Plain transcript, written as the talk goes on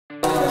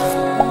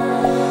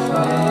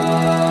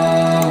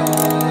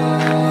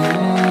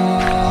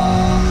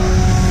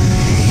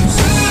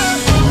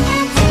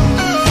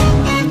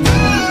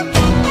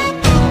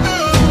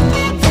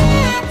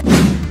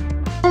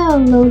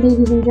Hello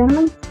ladies and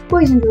gentlemen,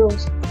 boys and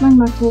girls, welcome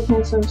back to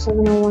Episode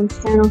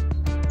 701's channel.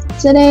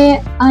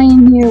 Today I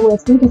am here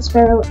with Wicked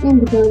Sparrow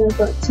and Dakota,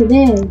 but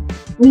today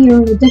we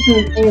are in a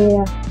different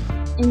area.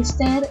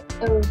 Instead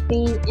of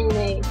being in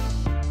a,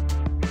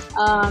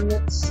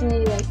 let's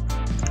say like,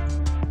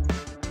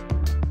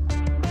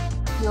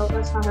 no,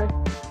 that's not her.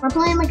 We're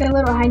playing like a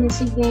little hide and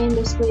seek game.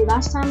 Basically,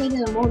 last time we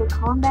did a Mortal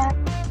Kombat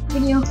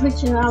video,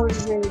 which that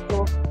was very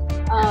cool.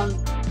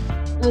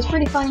 It was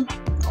pretty funny.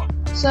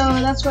 So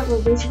that's what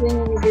we're basically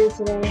going to do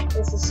today.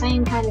 It's the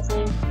same kind of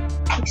thing,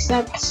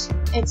 except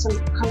it's a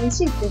hide and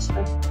seek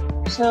basically.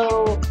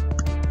 So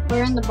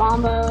we're in the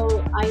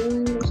Bombo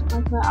Island or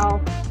something like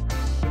that.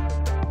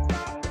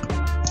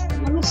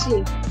 Let me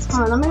see.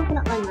 Hold on, let me open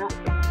up my map.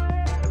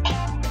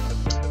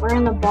 We're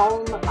in the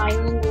Bombo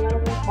Island or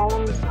whatever.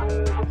 Bombo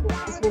Island. I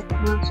can't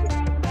pronounce it.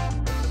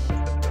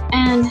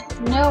 And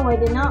no, I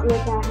did not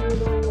look at her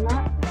during the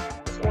map,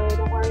 so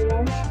don't worry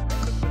guys.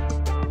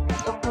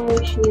 Don't know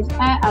where she is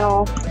at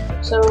all.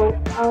 So,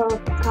 oh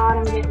god,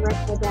 I'm getting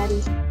wrecked by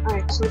daddy.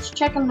 Alright, so let's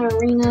check on the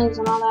arenas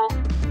and all that.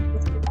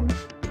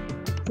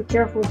 Be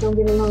careful, don't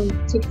get alone.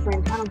 Take a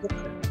friend. I don't get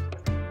hurt.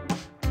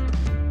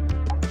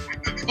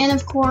 And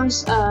of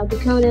course,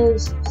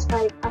 Dakota's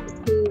Skype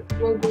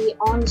will be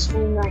on the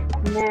screen right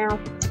now.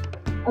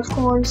 Of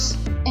course,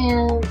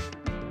 and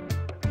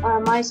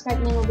my Skype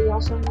name will be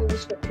also in the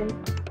description.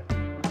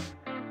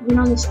 You can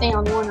only stay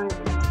on one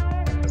island.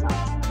 So,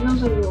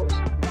 those are the rules.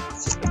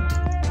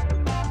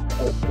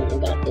 Oh, I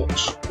got a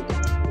ditch.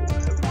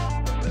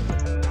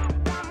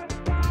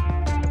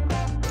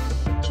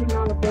 Checking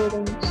all the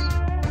buildings.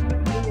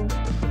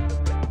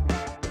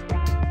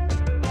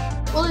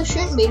 Well, there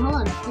shouldn't be. Hold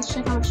on. Let's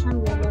check how much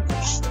time we have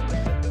left.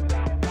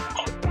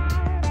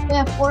 We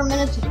have 4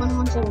 minutes and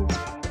 21 seconds.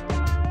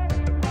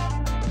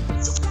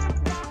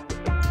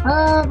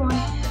 Oh boy.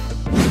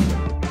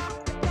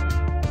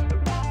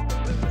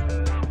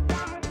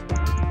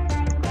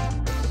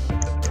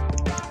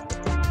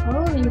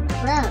 Holy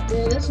crap,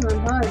 dude, this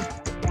one's hard.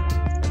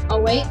 Oh,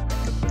 wait.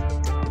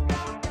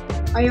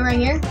 Are you right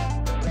here?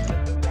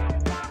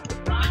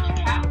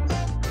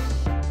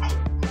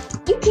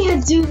 You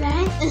can't do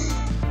that!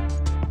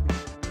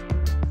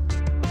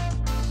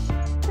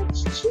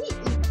 That's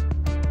cheating.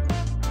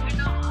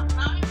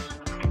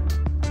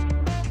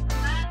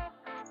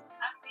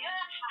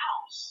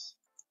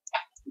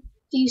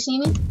 Do you see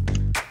me?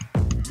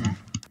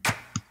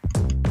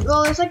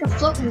 Well, there's like a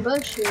floating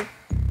bush here.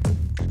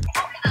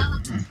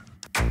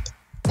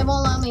 It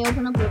won't let me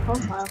open up your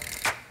profile.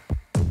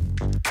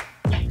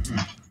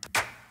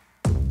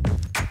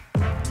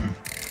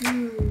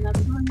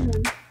 That's not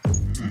good. Yeah,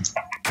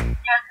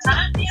 because I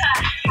don't need a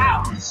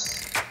house.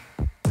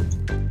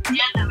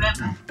 Yeah, the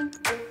river.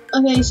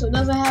 Okay, so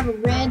does it have a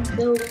red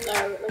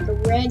like a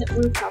red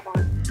rooftop on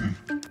it?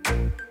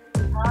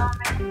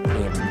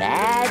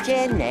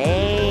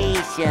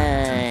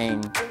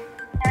 Imagination.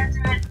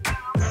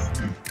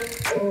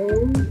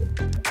 Oh,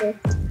 okay.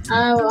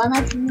 Oh, I'm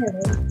actually near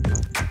it.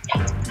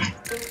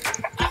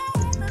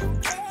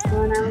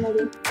 Oh, now what do I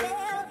do?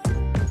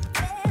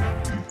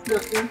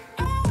 Nothing.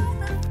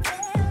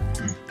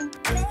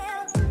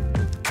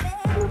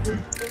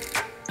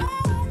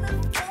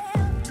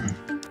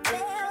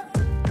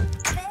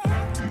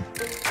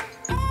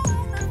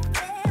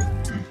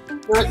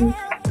 Nothing.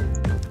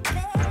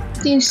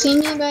 Do you see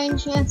me by any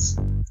chance?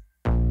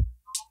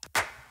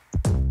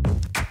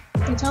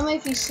 Okay, tell me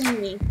if you see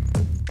me.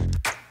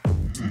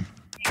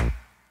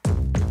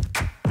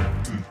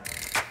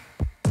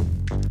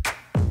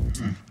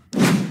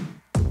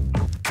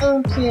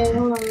 Okay,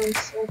 hold on 1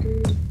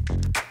 second.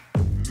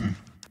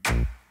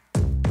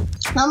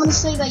 I'm gonna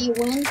say that you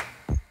win,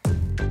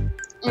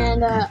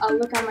 and I'll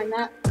look on my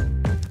map.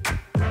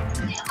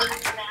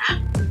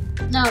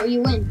 No,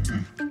 you win.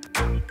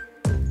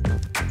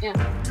 Yeah,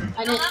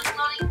 I didn't.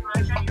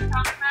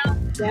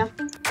 Yeah.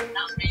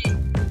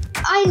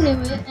 I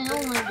knew it, and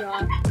oh my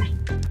god.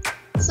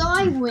 So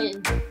I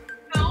win.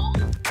 Hold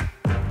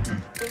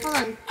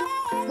on.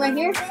 Right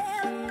here?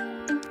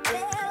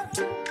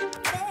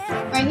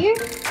 Right here?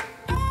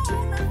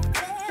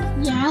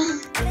 Yeah.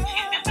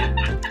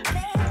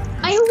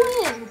 I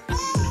win!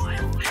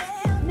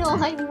 No,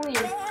 I win.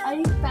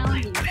 I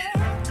found you.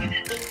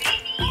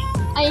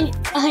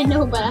 I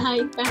know, but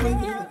I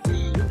found you.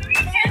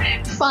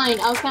 Fine,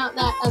 I'll count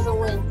that as a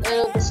win.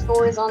 The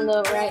score is on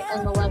the right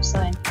and the left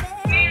side.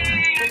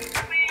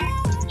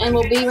 And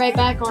we'll be right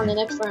back on the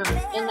next round.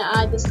 And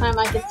this time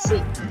I get to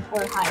see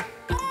or hide.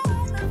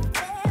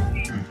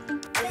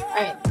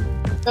 Alright,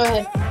 go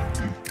ahead.